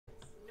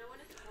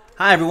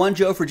Hi everyone,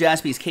 Joe for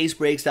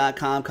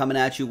JaspysCaseBreaks.com coming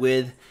at you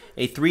with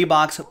a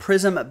 3-box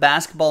Prizm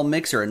basketball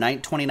mixer, a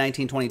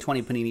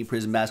 2019-2020 Panini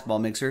Prizm basketball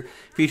mixer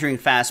featuring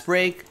fast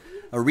break,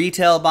 a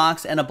retail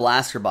box, and a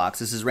blaster box.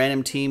 This is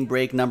random team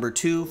break number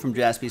 2 from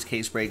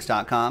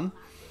JaspysCaseBreaks.com.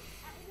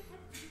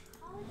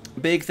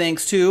 Big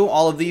thanks to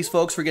all of these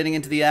folks for getting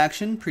into the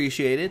action.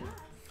 Appreciate it.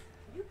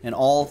 And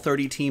all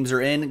 30 teams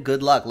are in.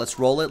 Good luck. Let's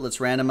roll it. Let's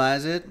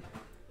randomize it.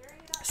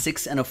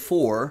 6 and a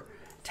 4,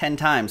 10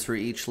 times for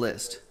each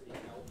list.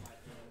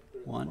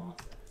 1,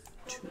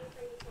 2, 6.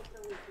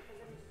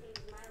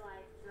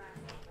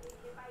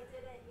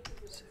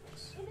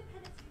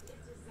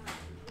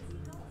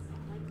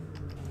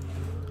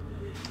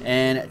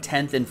 And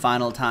 10th and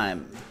final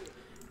time.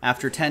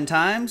 After 10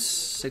 times,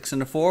 6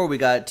 and a 4, we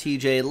got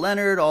TJ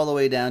Leonard all the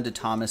way down to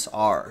Thomas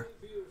R.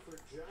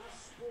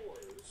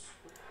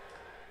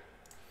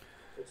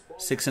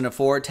 6 and a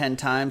 4, 10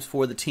 times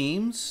for the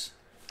teams.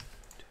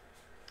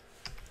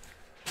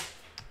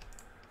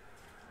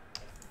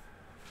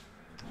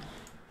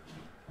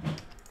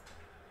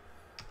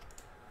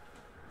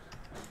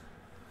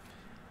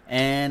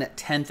 And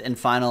 10th and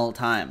final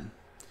time.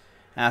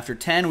 After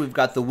 10, we've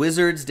got the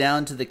Wizards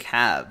down to the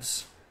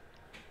Cavs.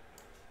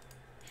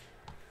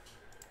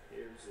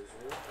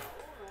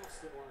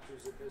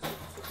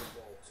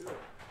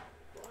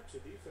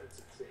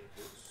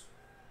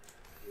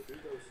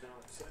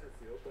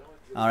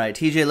 All right,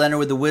 TJ Leonard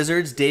with the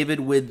Wizards,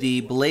 David with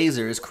the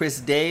Blazers, Chris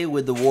Day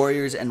with the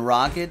Warriors and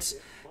Rockets,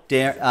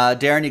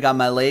 Darren, you got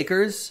my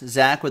Lakers,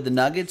 Zach with the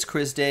Nuggets,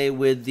 Chris Day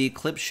with the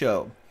Clip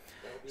Show.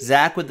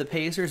 Zach with the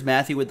Pacers,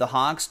 Matthew with the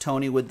Hawks,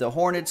 Tony with the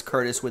Hornets,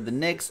 Curtis with the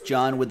Knicks,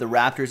 John with the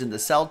Raptors and the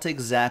Celtics,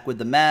 Zach with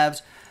the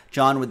Mavs,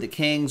 John with the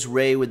Kings,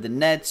 Ray with the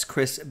Nets,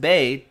 Chris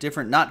Bay,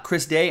 not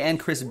Chris Day and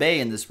Chris Bay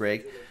in this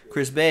break,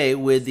 Chris Bay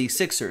with the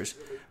Sixers,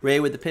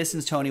 Ray with the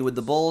Pistons, Tony with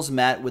the Bulls,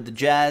 Matt with the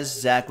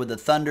Jazz, Zach with the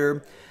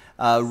Thunder,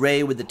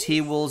 Ray with the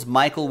T-Wolves,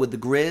 Michael with the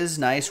Grizz,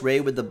 nice, Ray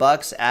with the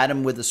Bucks,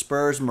 Adam with the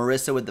Spurs,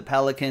 Marissa with the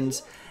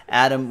Pelicans,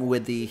 Adam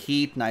with the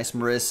Heat, nice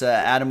Marissa,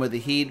 Adam with the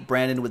Heat,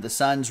 Brandon with the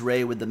Suns,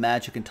 Ray with the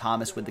Magic, and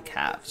Thomas with the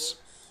Cavs.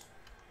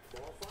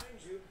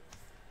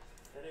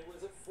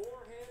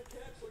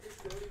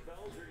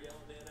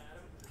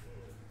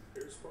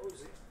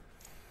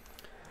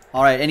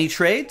 All right, any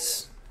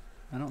trades?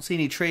 I don't see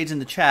any trades in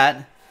the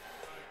chat.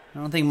 I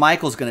don't think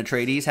Michael's going to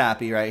trade. He's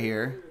happy right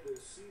here.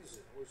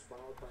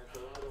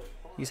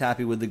 He's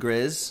happy with the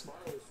Grizz.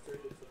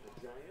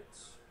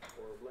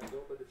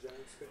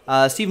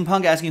 Stephen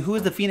Punk asking, who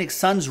is the Phoenix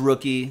Suns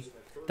rookie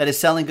that is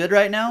selling good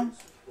right now?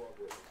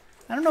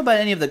 I don't know about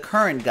any of the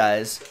current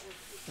guys,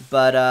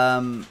 but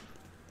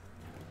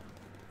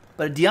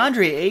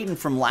DeAndre Ayton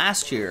from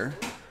last year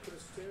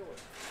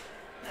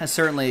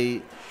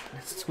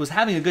was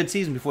having a good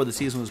season before the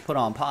season was put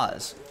on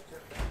pause.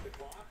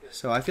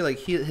 So I feel like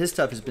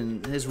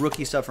his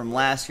rookie stuff from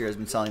last year has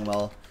been selling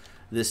well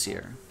this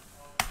year.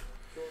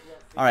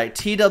 All right,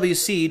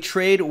 TWC,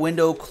 trade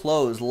window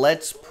closed.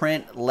 Let's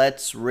print,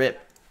 let's rip.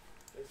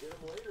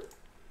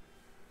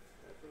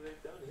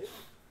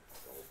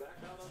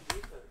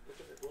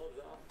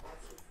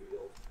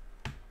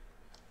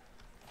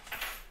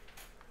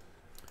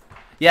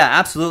 Yeah,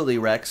 absolutely,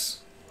 Rex.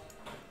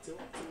 You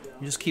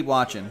just keep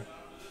watching.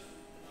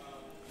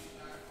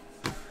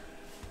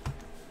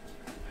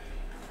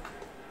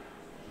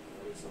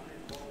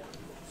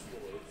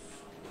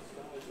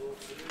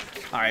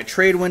 All right,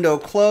 trade window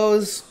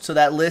closed, so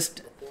that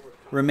list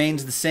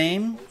remains the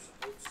same.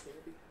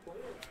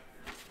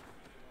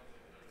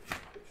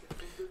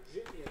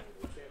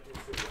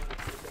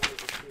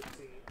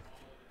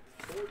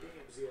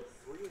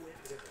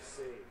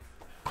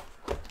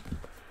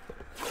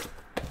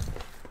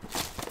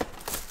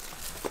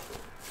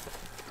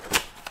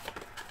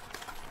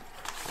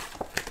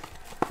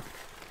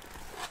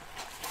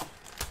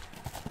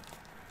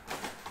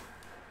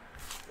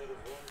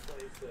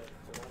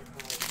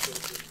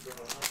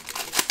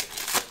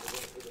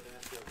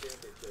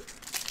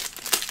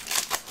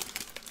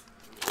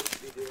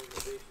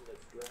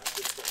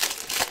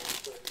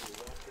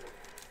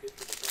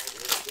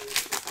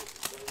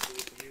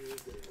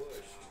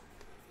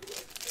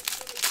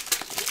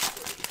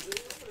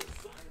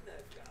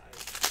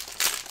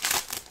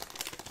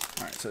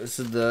 So this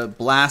is the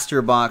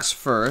blaster box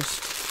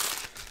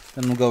first.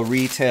 Then we'll go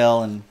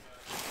retail and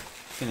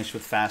finish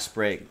with fast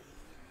break.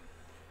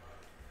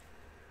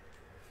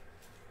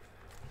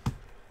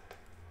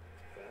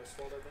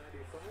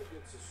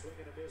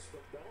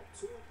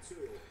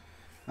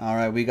 All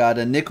right, we got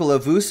a Nikola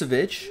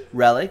Vucevic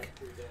relic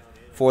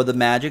for the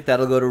Magic.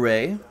 That'll go to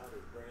Ray.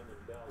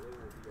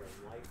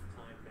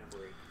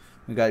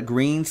 We got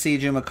green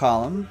CJ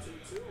McCollum.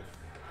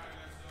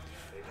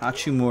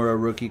 Hachimura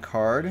rookie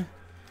card.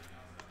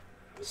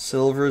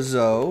 Silver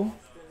Zoe.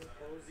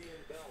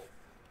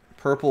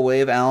 Purple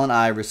Wave Allen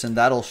Iverson.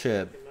 That'll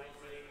ship.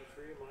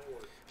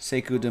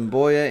 Sekou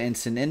Doumbouya,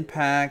 Instant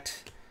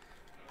Impact.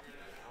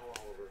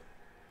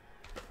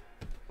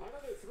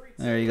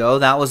 There you go.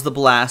 That was the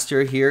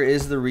blaster. Here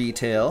is the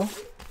retail.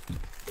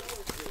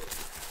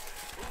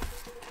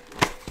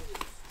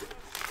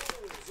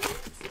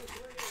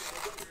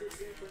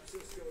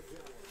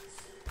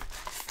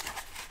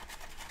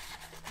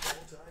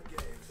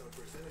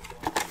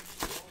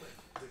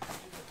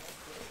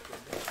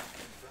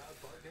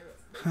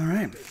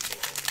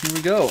 right. Here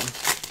we go.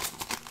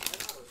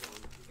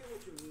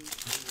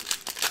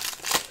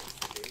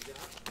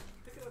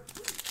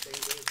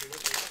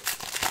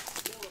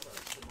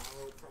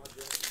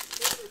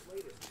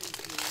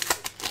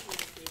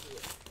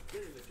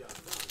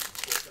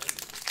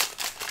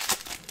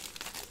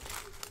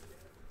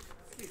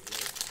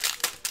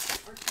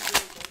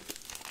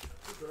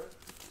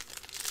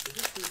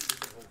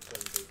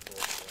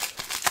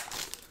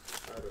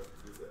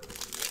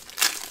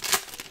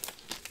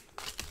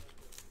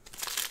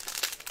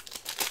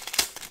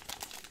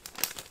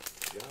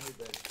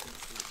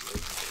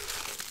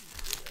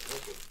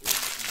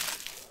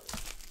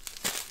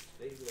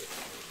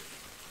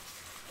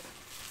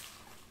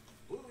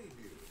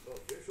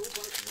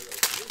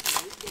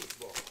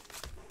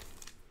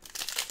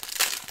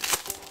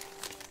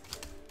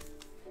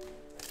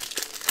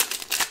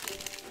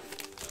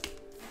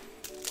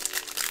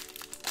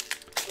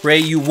 Ray,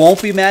 you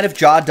won't be mad if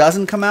Jaw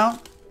doesn't come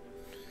out?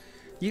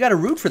 You got to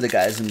root for the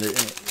guys in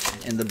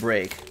the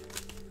break.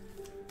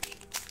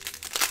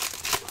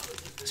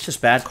 It's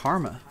just bad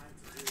karma.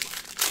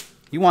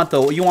 You want a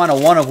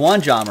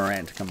 1-of-1 John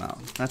Morant to come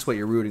out. That's what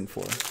you're rooting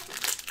for.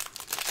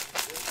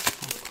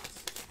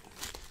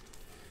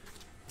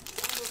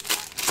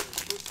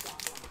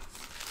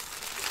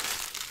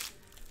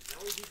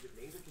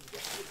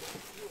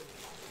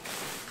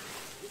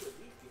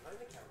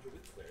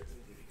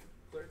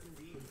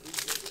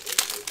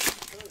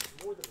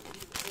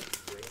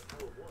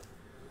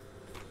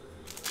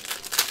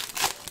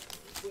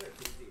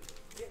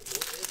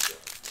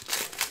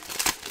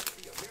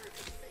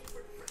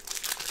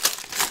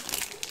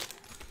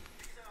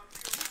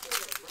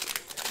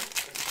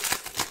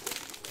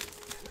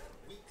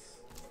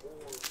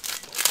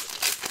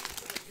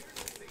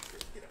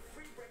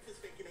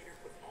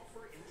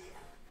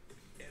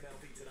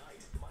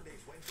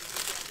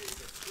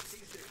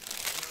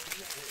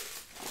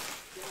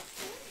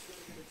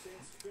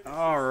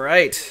 All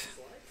right.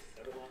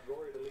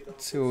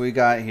 Let's see what we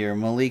got here.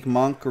 Malik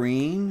Monk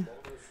green.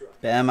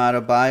 Bam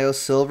Adebayo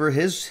silver.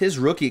 His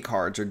rookie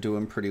cards are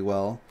doing pretty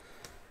well.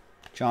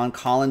 John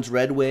Collins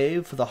red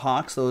wave for the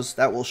Hawks.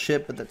 That will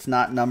ship, but that's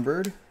not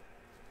numbered.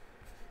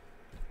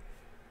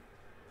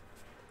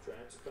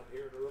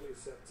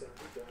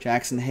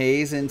 Jackson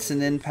Hayes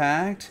instant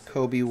impact.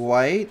 Kobe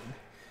White.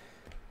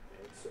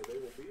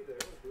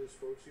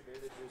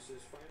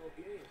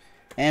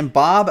 And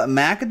Bob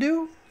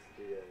McAdoo.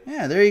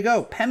 Yeah, there you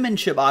go.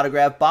 Penmanship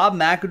autograph. Bob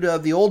McAdoo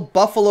of the old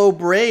Buffalo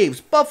Braves.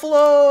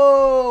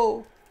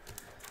 Buffalo!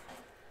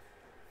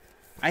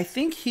 I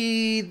think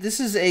this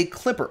is a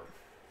Clipper.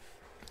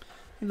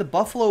 The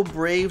Buffalo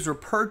Braves were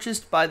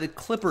purchased by the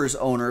Clippers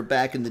owner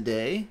back in the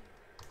day.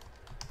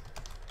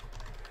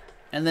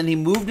 And then he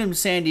moved him to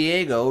San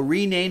Diego,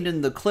 renamed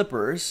him the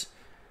Clippers.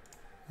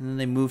 And then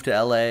they moved to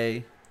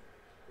L.A.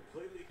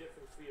 Completely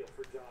different feel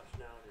for Josh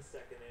now in his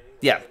second inning.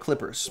 Yeah,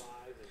 Clippers.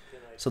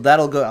 So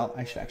that'll go.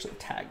 I should actually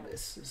tag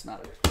this. It's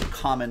not a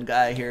common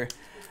guy here.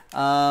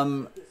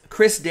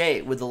 Chris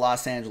Day with the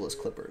Los Angeles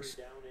Clippers.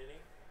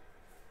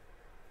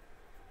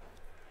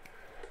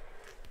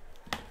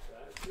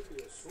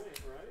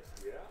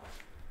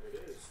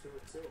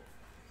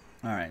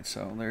 All right,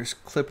 so there's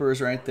Clippers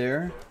right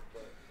there.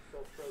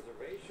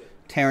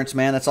 Terrence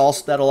Mann,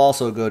 that'll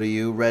also go to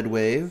you. Red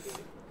Wave.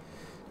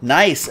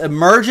 Nice.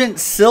 Emergent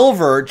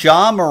Silver,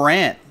 Ja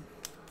Morant.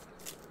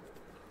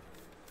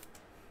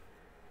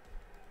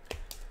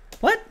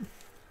 What?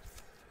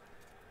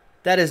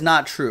 That is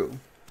not true.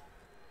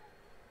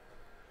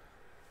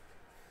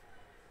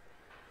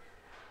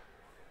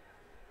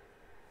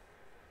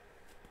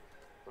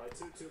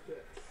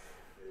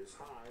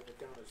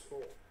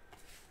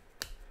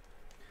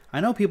 I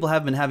know people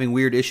have been having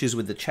weird issues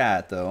with the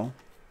chat, though.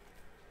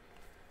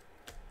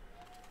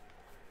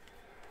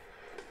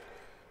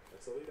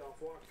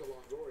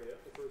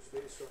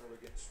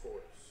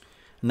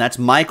 And that's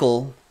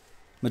Michael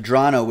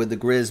Madrano with the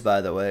Grizz,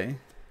 by the way.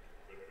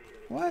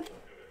 What?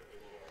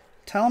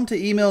 Tell him to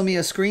email me a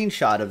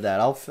screenshot of that.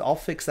 I'll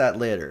fix that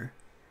later.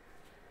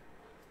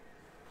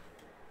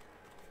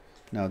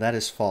 No, that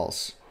is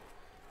false.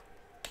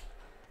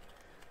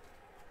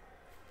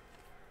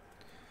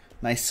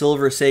 Nice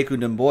silver Sekou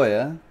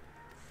Doumbouya.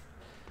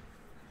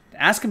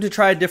 Ask him to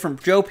try a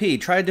different... Joe P,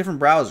 try a different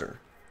browser.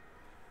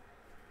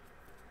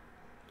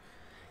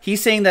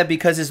 He's saying that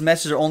because his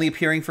messages are only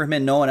appearing for him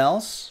and no one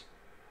else?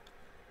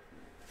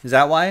 Is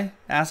that why?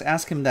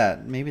 Ask him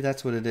that. Maybe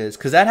that's what it is.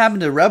 Because that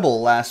happened to Rebel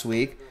last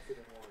week.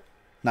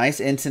 Nice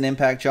instant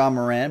impact John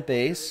Morant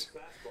base.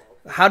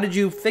 How did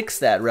you fix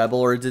that, Rebel?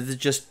 Or did it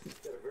just...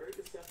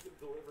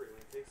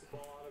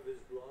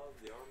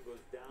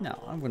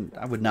 No,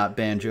 I would not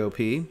ban Joe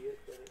P.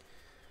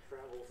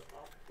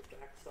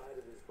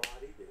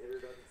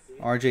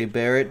 RJ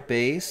Barrett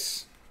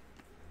base.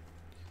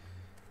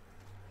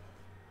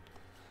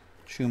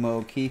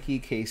 Chumo Kiki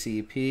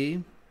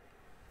KCP.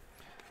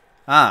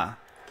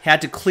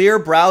 Had to clear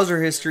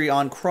browser history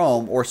on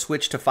Chrome or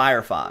switch to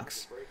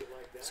Firefox.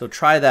 So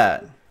try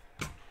that.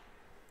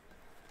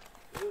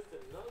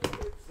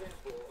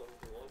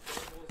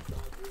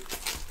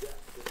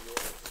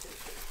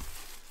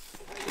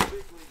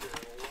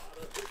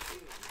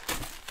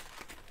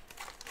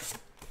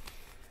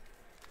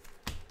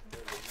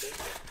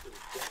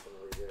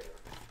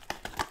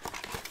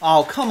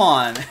 Oh, come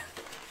on.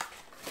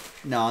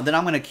 No, then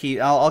I'm gonna keep.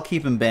 I'll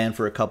keep him banned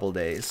for a couple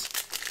days.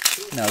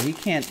 No, he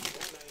can't.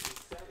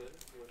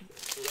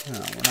 No,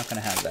 we're not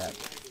gonna have that.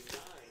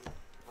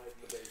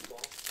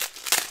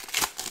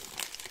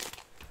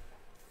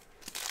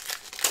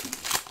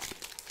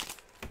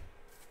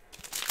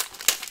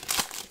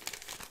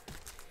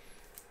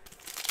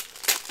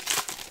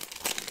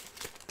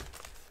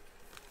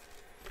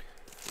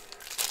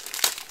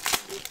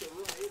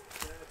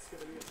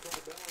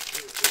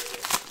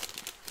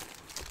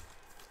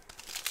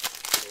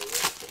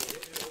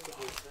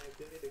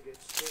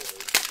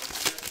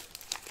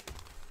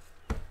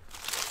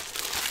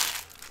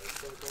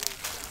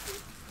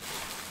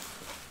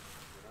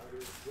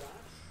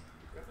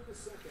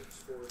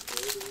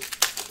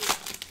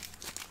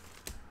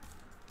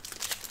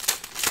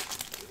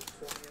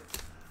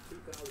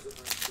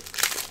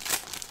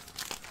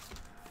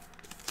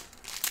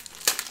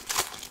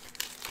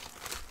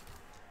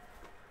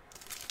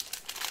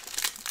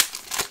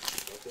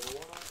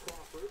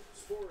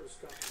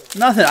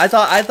 Nothing. I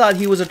thought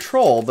he was a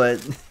troll,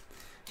 but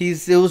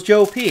it was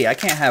Joe P. I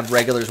can't have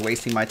regulars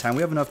wasting my time.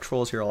 We have enough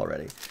trolls here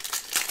already.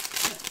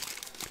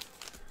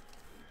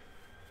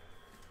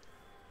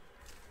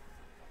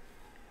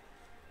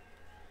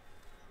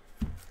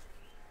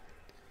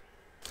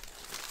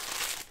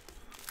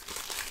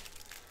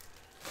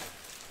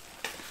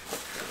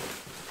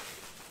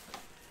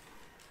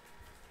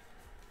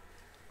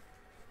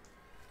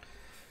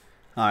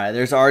 All right,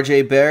 there's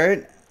R.J.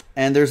 Barrett,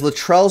 and there's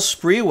Latrell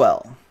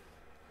Sprewell.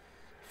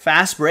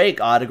 Fast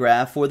break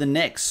autograph for the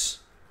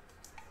Knicks.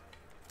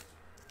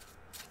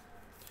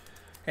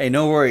 Hey,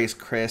 no worries,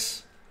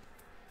 Chris.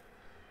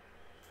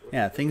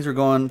 Yeah, things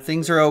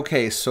are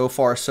okay. So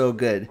far, so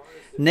good.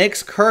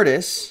 Knicks,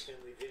 Curtis.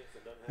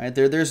 All right,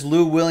 there's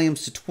Lou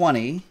Williams to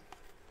 20.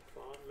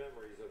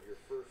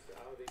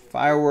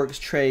 Fireworks,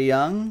 Trae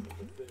Young.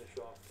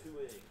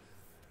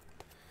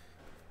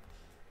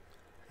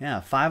 Yeah,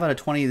 5 out of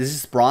 20. This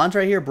is bronze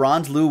right here.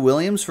 Bronze Lou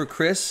Williams for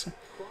Chris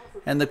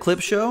and the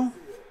Clip Show.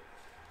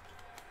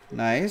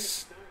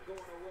 Nice.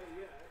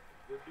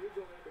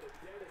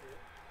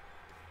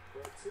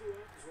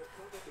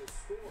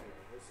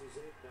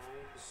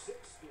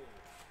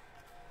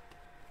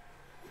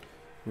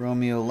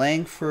 Romeo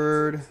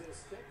Langford,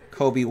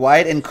 Kobe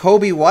White, and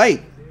Kobe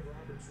White.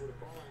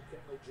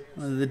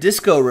 The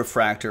disco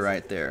refractor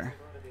right there.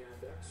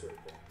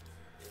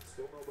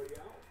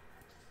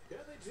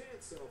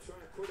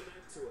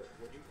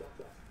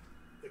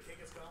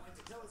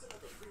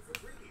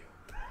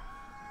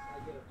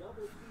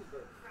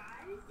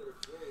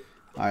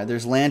 All right,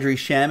 there's Landry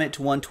Shamet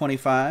to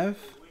 125.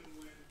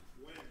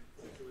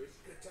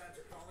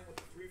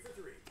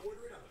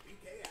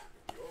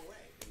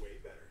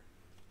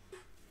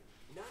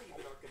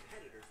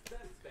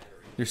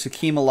 There's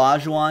Hakeem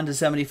Olajuwon to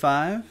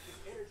 75.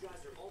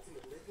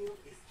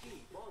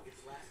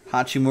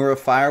 Hachimura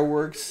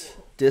Fireworks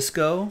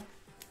Disco.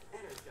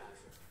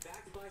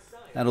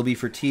 That'll be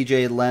for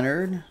TJ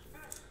Leonard.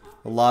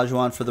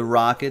 Olajuwon for the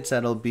Rockets.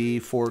 That'll be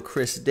for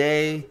Chris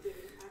Day.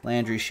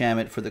 Landry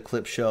Shamet for the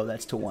Clip Show.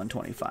 That's to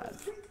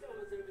 125.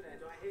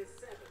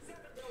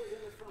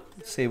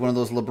 Save one of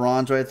those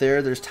LeBrons right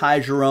there. There's Ty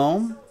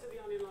Jerome.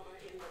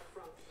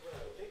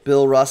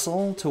 Bill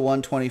Russell to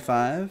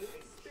 125.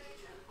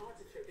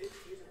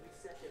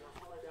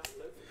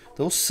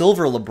 Those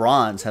silver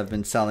LeBrons have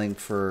been selling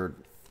for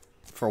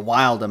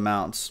wild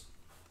amounts.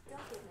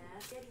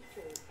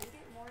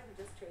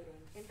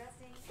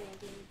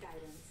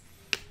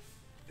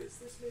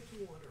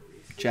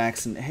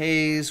 Jackson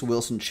Hayes,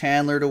 Wilson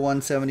Chandler to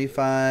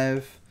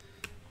 175.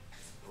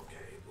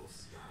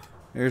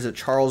 There's a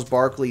Charles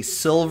Barkley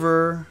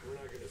silver.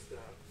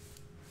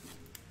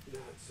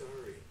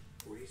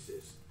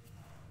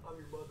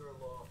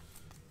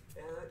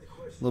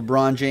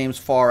 LeBron James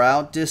far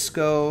out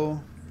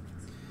disco.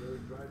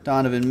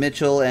 Donovan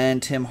Mitchell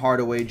and Tim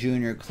Hardaway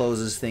Jr.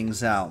 closes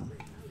things out.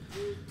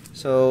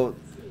 So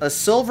a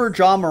silver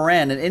Ja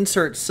Morant, an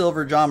insert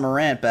silver Ja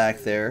Morant back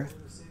there.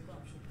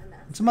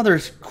 Some other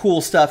cool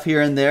stuff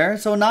here and there.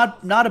 So not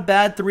a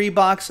bad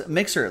 3-box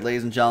mixer,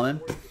 ladies and gentlemen.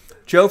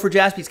 Joe for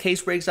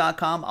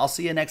JaspysCaseBreaks.com. I'll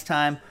see you next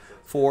time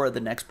for the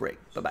next break.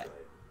 Bye-bye.